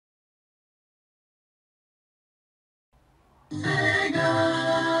Benny,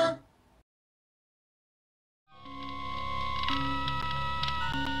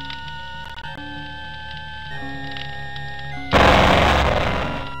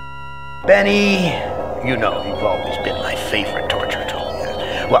 you know you've always been my favorite torture tool.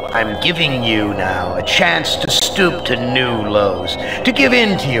 Well, I'm giving you now a chance to stoop to new lows, to give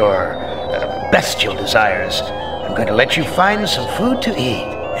in to your bestial desires. I'm going to let you find some food to eat.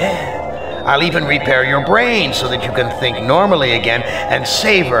 Yeah. I'll even repair your brain so that you can think normally again and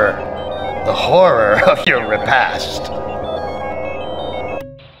savor the horror of your repast.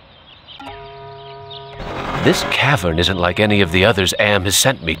 This cavern isn't like any of the others Am has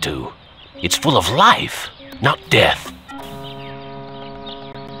sent me to. It's full of life, not death.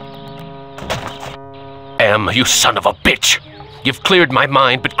 Am, you son of a bitch! You've cleared my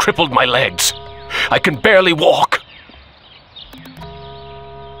mind but crippled my legs. I can barely walk.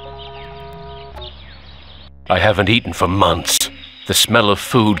 I haven't eaten for months. The smell of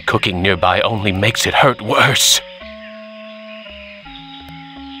food cooking nearby only makes it hurt worse.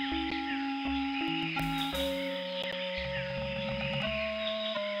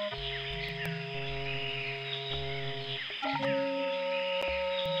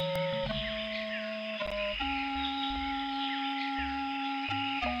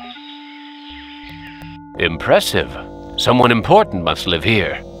 Impressive. Someone important must live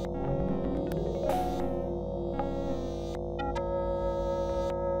here.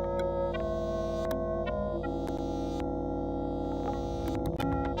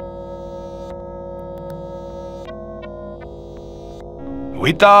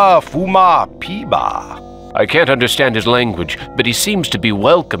 Wita Fuma Piba. I can't understand his language, but he seems to be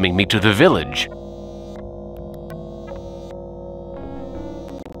welcoming me to the village.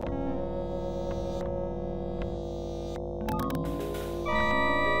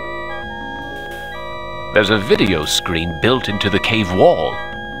 There's a video screen built into the cave wall.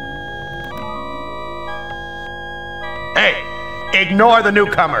 Hey, ignore the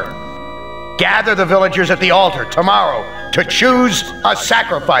newcomer. Gather the villagers at the altar tomorrow to choose a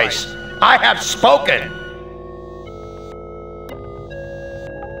sacrifice. I have spoken.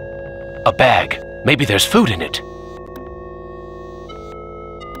 A bag. Maybe there's food in it.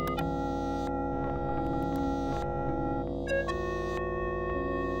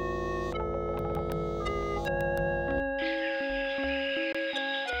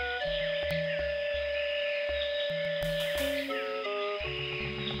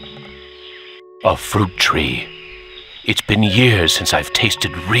 A fruit tree. It's been years since I've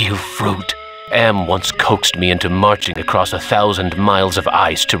tasted real fruit. Am once coaxed me into marching across 1,000 miles of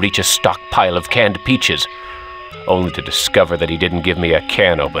ice to reach a stockpile of canned peaches, only to discover that he didn't give me a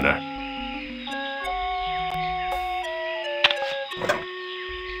can opener.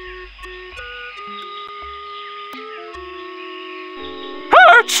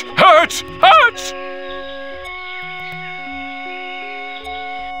 Hurts! Hurts! Hurts!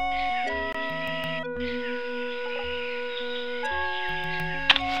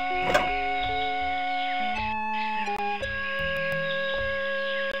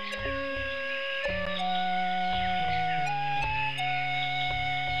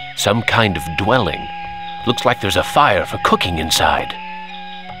 Some kind of dwelling. Looks like there's a fire for cooking inside.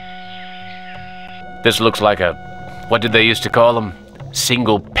 This looks like a, what did they used to call them?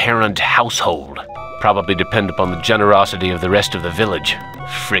 Single-parent household. Probably depend upon the generosity of the rest of the village.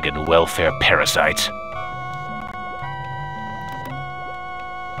 Friggin' welfare parasites.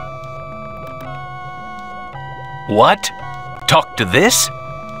 What? Talk to this?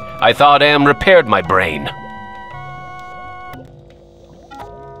 I thought Am repaired my brain.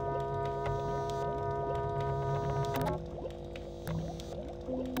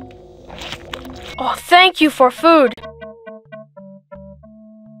 Oh, thank you for food.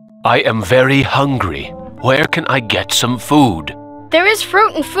 I am very hungry. Where can I get some food? There is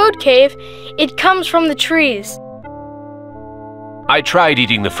fruit in Food Cave. It comes from the trees. I tried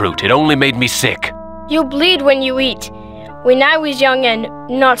eating the fruit. It only made me sick. You'll bleed when you eat. When I was young and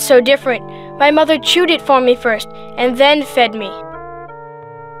not so different, my mother chewed it for me first and then fed me.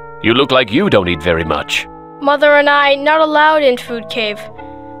 You look like you don't eat very much. Mother and I not allowed in Food Cave.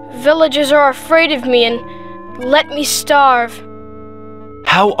 Villagers are afraid of me and let me starve.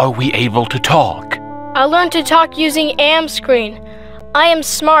 How are we able to talk? I learned to talk using Am screen. I am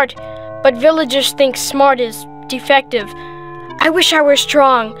smart, but villagers think smart is defective. I wish I were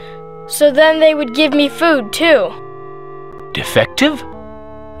strong, so then they would give me food too. Defective?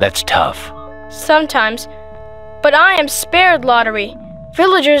 That's tough. Sometimes, but I am spared lottery.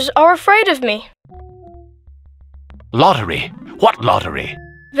 Villagers are afraid of me. Lottery? What lottery?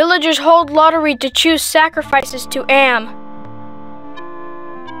 Villagers hold lottery to choose sacrifices to Am.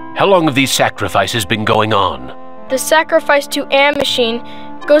 How long have these sacrifices been going on? The sacrifice to Am machine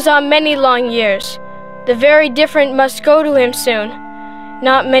goes on many long years. The very different must go to him soon.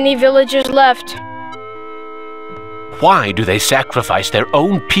 Not many villagers left. Why do they sacrifice their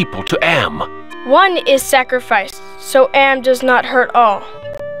own people to Am? One is sacrificed, so Am does not hurt all.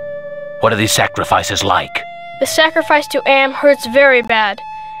 What are these sacrifices like? The sacrifice to Am hurts very bad.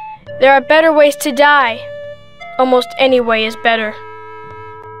 There are better ways to die. Almost any way is better.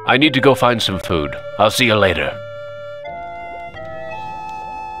 I need to go find some food. I'll see you later.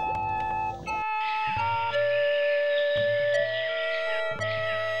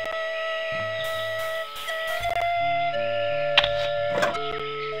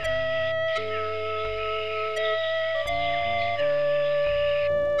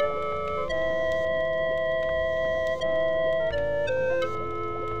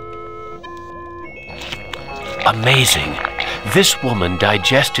 Amazing. This woman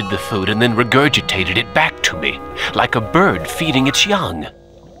digested the food and then regurgitated it back to me, like a bird feeding its young.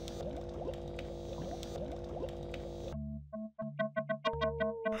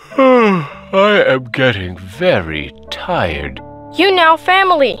 I am getting very tired. You now,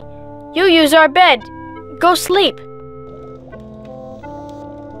 family. You use our bed. Go sleep.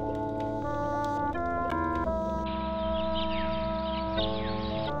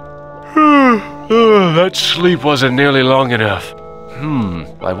 That sleep wasn't nearly long enough.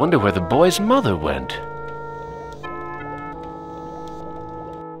 I wonder where the boy's mother went.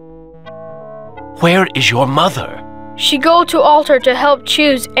 Where is your mother? She go to altar to help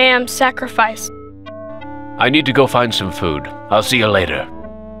choose Am's sacrifice. I need to go find some food. I'll see you later.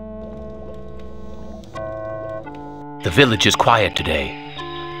 The village is quiet today.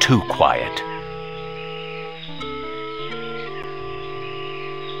 Too quiet.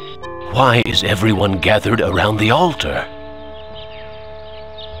 Why is everyone gathered around the altar?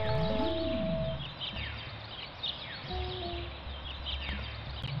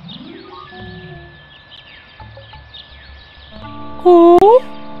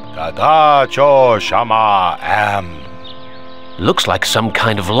 Tada cho shama am. Looks like some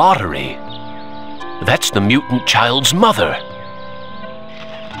kind of lottery. That's the mutant child's mother.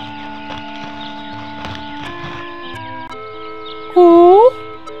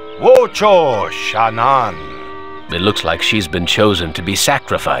 Wocho shanan. It looks like she's been chosen to be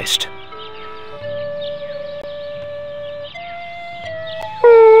sacrificed.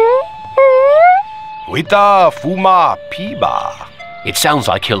 Wita fuma piba. It sounds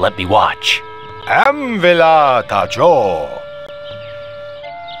like he'll let me watch. Am vila tajo.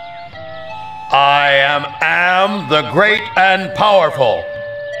 I am the great and powerful.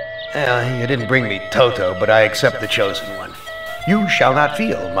 You didn't bring me Toto, but I accept the chosen one. You shall not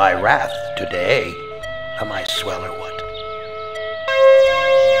feel my wrath today. Am I swell or what?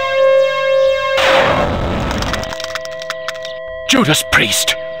 Judas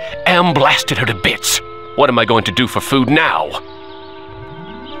Priest! Am blasted her to bits. What am I going to do for food now?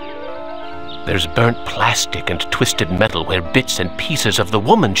 There's burnt plastic and twisted metal where bits and pieces of the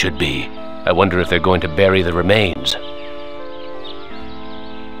woman should be. I wonder if they're going to bury the remains.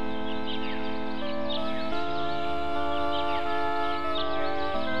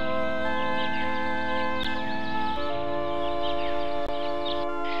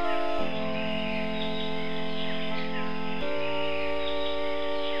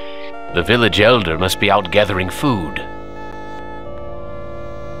 The village elder must be out gathering food.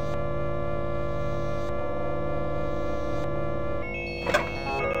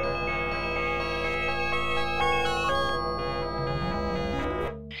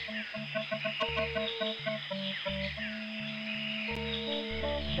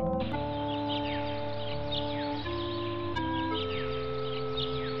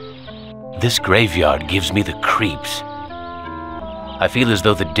 This graveyard gives me the creeps. I feel as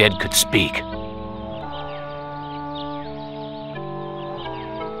though the dead could speak.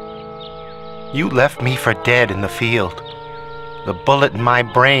 You left me for dead in the field. The bullet in my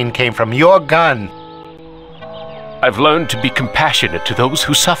brain came from your gun. I've learned to be compassionate to those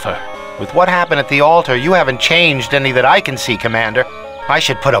who suffer. With what happened at the altar, you haven't changed any that I can see, Commander. I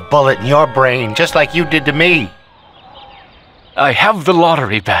should put a bullet in your brain, just like you did to me. I have the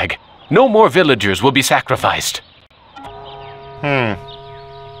lottery bag. No more villagers will be sacrificed.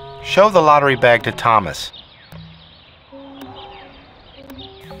 Show the lottery bag to Thomas.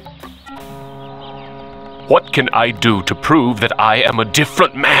 What can I do to prove that I am a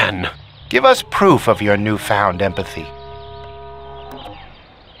different man? Give us proof of your newfound empathy.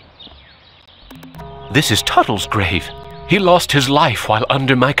 This is Tuttle's grave. He lost his life while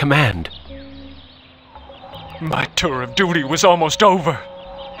under my command. My tour of duty was almost over.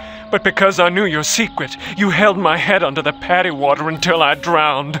 But because I knew your secret, you held my head under the paddy water until I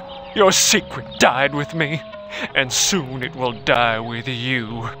drowned. Your secret died with me, and soon it will die with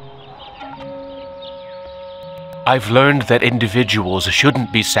you. I've learned that individuals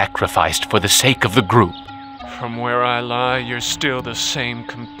shouldn't be sacrificed for the sake of the group. From where I lie, you're still the same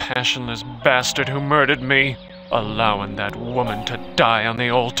compassionless bastard who murdered me, allowing that woman to die on the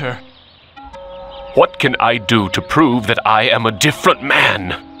altar. What can I do to prove that I am a different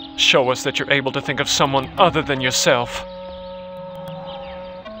man? Show us that you're able to think of someone other than yourself.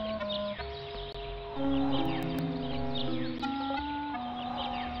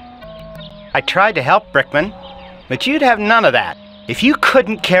 I tried to help, Brickman, but you'd have none of that. If you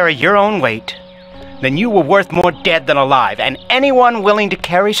couldn't carry your own weight, then you were worth more dead than alive, and anyone willing to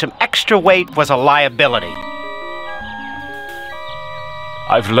carry some extra weight was a liability.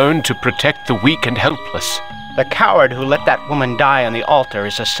 I've learned to protect the weak and helpless. The coward who let that woman die on the altar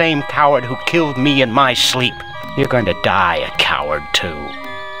is the same coward who killed me in my sleep. You're going to die a coward, too.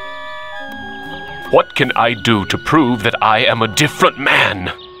 What can I do to prove that I am a different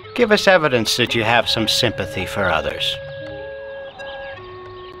man? Give us evidence that you have some sympathy for others.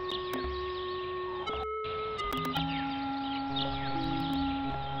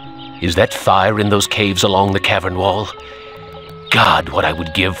 Is that fire in those caves along the cavern wall? God, what I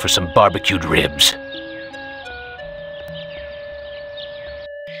would give for some barbecued ribs.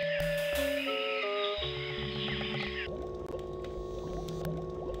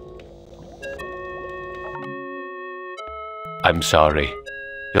 I'm sorry.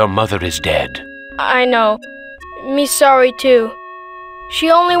 Your mother is dead. I know. Me sorry too.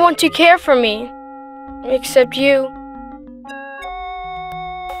 She only want to care for me. Except you.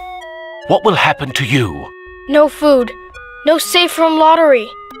 What will happen to you? No food. No safe from lottery.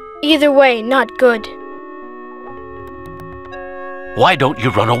 Either way, not good. Why don't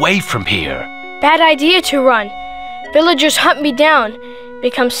you run away from here? Bad idea to run. Villagers hunt me down.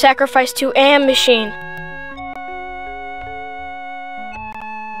 Become sacrificed to AM machine.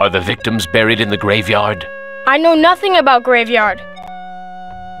 Are the victims buried in the graveyard? I know nothing about graveyard.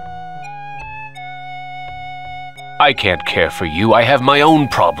 I can't care for you. I have my own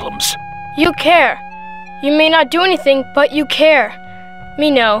problems. You care. You may not do anything, but you care.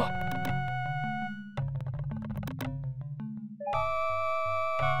 Me know.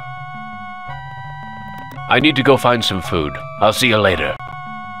 I need to go find some food. I'll see you later.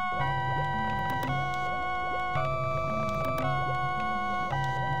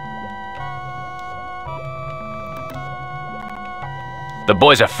 The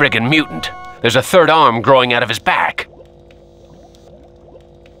boy's a friggin' mutant. There's a third arm growing out of his back.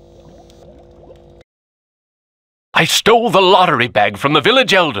 I stole the lottery bag from the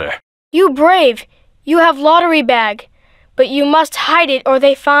village elder. You brave. You have lottery bag. But you must hide it or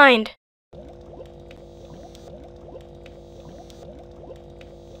they find.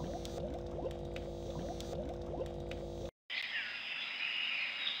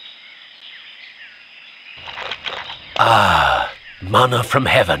 Ah, manna from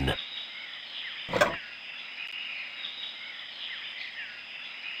heaven.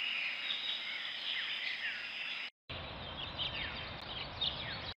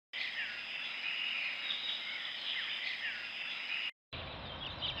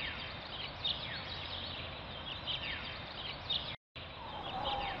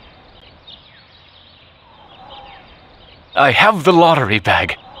 I have the lottery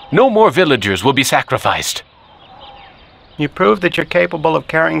bag. No more villagers will be sacrificed. You prove that you're capable of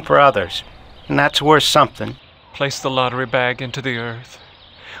caring for others, and that's worth something. Place the lottery bag into the earth.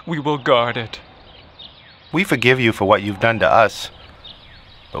 We will guard it. We forgive you for what you've done to us,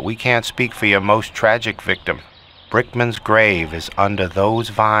 but we can't speak for your most tragic victim. Brickman's grave is under those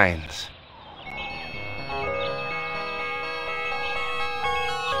vines.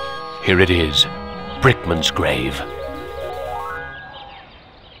 Here it is, Brickman's grave.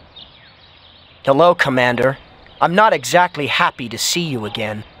 Hello, Commander. I'm not exactly happy to see you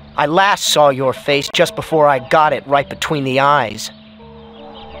again. I last saw your face just before I got it right between the eyes.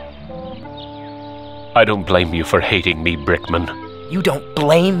 I don't blame you for hating me, Brickman. You don't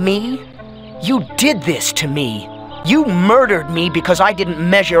blame me? You did this to me. You murdered me because I didn't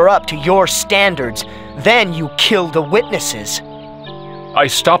measure up to your standards. Then you killed the witnesses. I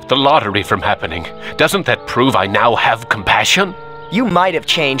stopped the lottery from happening. Doesn't that prove I now have compassion? You might have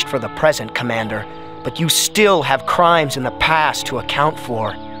changed for the present, Commander, but you still have crimes in the past to account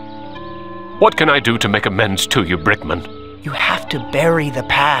for. What can I do to make amends to you, Brickman? You have to bury the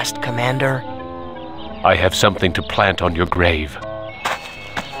past, Commander. I have something to plant on your grave.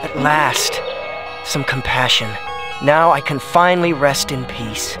 At last, some compassion. Now I can finally rest in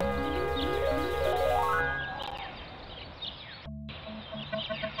peace.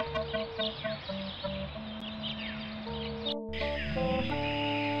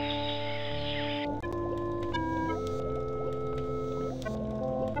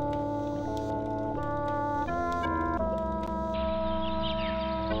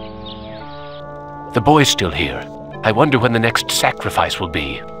 The boy's still here. I wonder when the next sacrifice will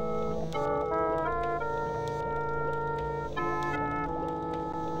be.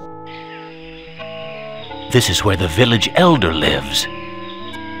 This is where the village elder lives.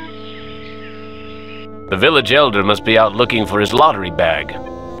 The village elder must be out looking for his lottery bag.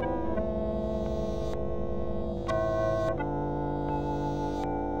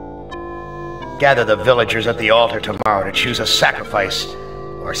 Gather the villagers at the altar tomorrow to choose a sacrifice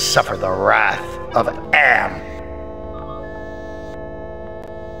or suffer the wrath of Am.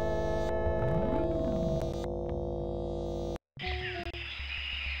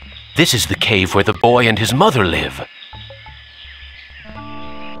 This is the cave where the boy and his mother live.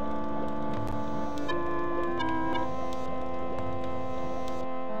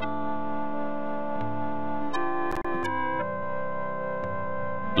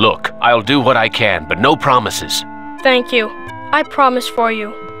 Look, I'll do what I can, but no promises. Thank you. I promise for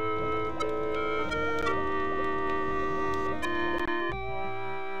you.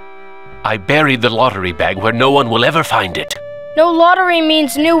 I buried the lottery bag where no one will ever find it. No lottery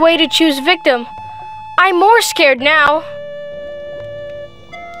means new way to choose victim. I'm more scared now.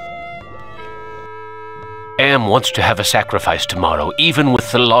 Am wants to have a sacrifice tomorrow, even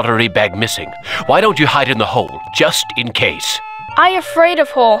with the lottery bag missing. Why don't you hide in the hole, just in case? I afraid of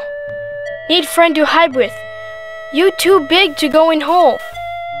hole. Need friend to hide with. You too big to go in hole.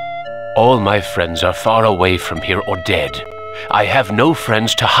 All my friends are far away from here or dead. I have no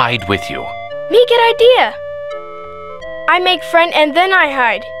friends to hide with you. Me get idea. I make friend and then I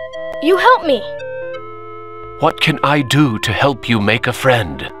hide. You help me. What can I do to help you make a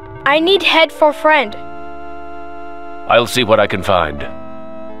friend? I need head for friend. I'll see what I can find.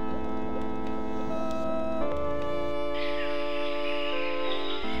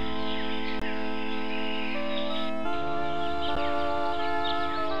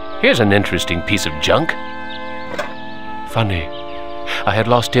 Here's an interesting piece of junk. Funny. I had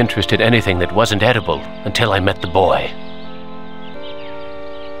lost interest in anything that wasn't edible until I met the boy.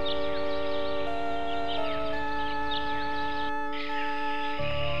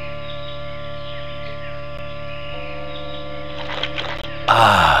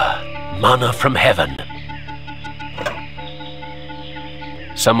 Ah, manna from heaven.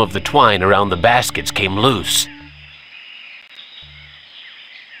 Some of the twine around the baskets came loose.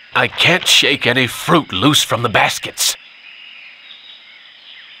 I can't shake any fruit loose from the baskets.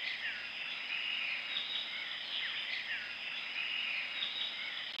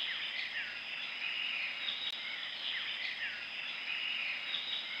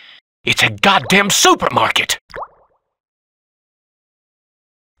 It's a goddamn supermarket!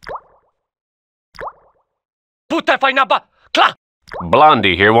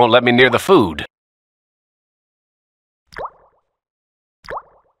 Blondie here won't let me near the food.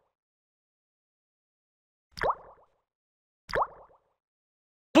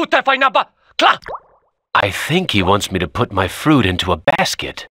 I think he wants me to put my fruit into a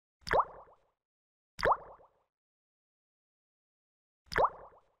basket.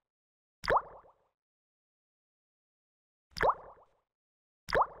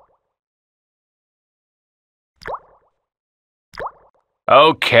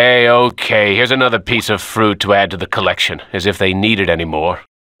 Okay, here's another piece of fruit to add to the collection, as if they need it anymore.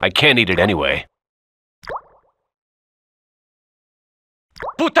 I can't eat it anyway.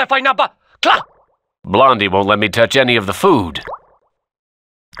 Blondie won't let me touch any of the food.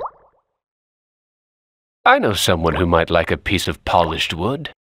 I know someone who might like a piece of polished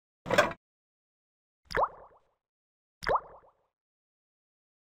wood.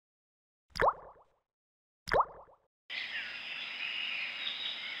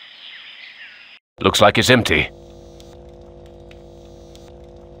 Looks like it's empty.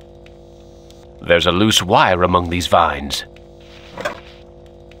 There's a loose wire among these vines.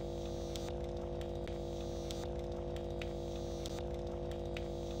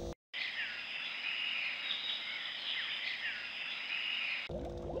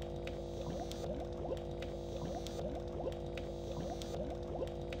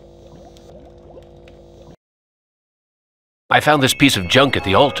 I found this piece of junk at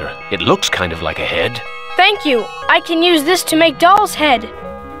the altar. It looks kind of like a head. Thank you. I can use this to make doll's head.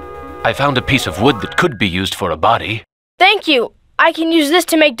 I found a piece of wood that could be used for a body. Thank you. I can use this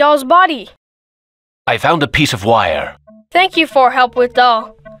to make doll's body. I found a piece of wire. Thank you for help with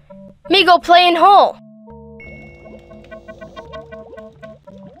doll. Me go play in hole.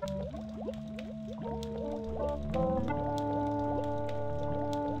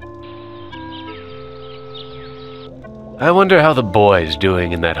 I wonder how the boy's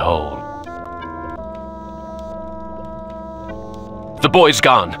doing in that hole. The boy's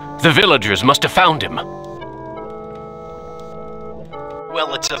gone. The villagers must have found him.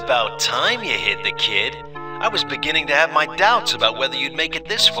 Well, it's about time you hid the kid. I was beginning to have my doubts about whether you'd make it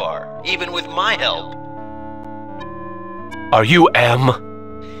this far, even with my help. Are you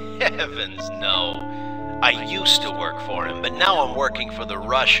Am? Heavens, no. I used to work for him, but now I'm working for the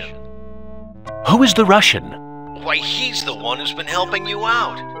Russian. Who is the Russian? Why, he's the one who's been helping you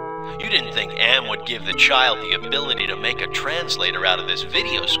out. You didn't think Am would give the child the ability to make a translator out of this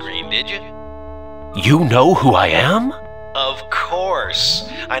video screen, did you? You know who I am? Of course.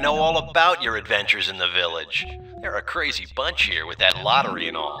 I know all about your adventures in the village. They're a crazy bunch here with that lottery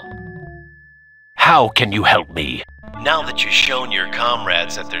and all. How can you help me? Now that you've shown your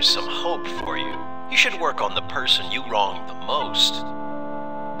comrades that there's some hope for you, you should work on the person you wronged the most.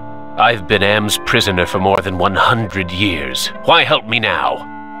 I've been Am's prisoner for more than 100 years. Why help me now?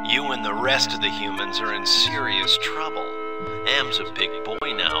 You and the rest of the humans are in serious trouble. Am's a big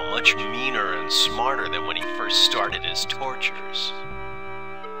boy now, much meaner and smarter than when he first started his tortures.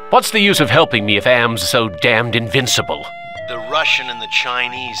 What's the use of helping me if Am's so damned invincible? The Russian and the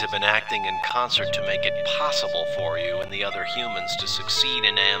Chinese have been acting in concert to make it possible for you and the other humans to succeed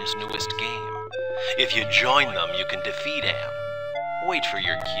in Am's newest game. If you join them, you can defeat Am. Wait for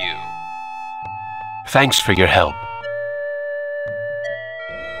your cue. Thanks for your help.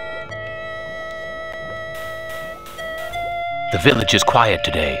 The village is quiet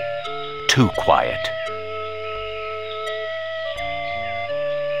today. Too quiet.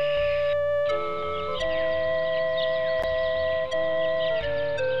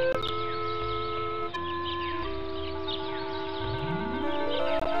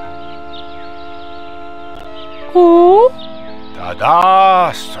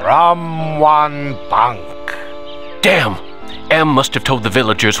 Tada Stramwan Bank. Damn! Am must have told the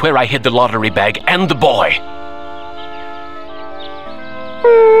villagers where I hid the lottery bag and the boy.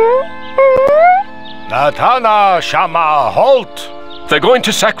 Natana Shama Halt. They're going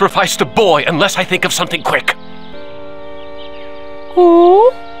to sacrifice the boy unless I think of something quick.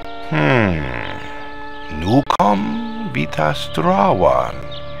 Nukam Vitastrawan.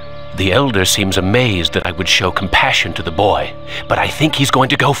 The elder seems amazed that I would show compassion to the boy, but I think he's going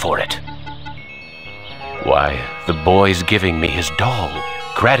to go for it. Why, the boy's giving me his doll.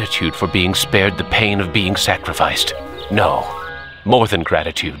 Gratitude for being spared the pain of being sacrificed. No, more than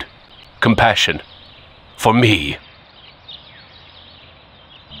gratitude. Compassion. For me.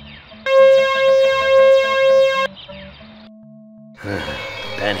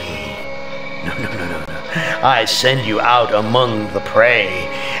 Benny. No. I send you out among the prey,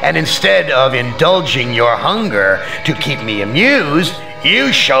 and instead of indulging your hunger to keep me amused,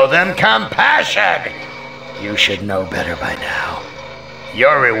 you show them compassion. You should know better by now.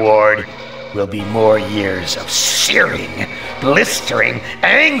 Your reward will be more years of searing, blistering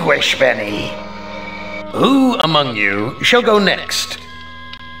anguish, Benny. Who among you shall go next?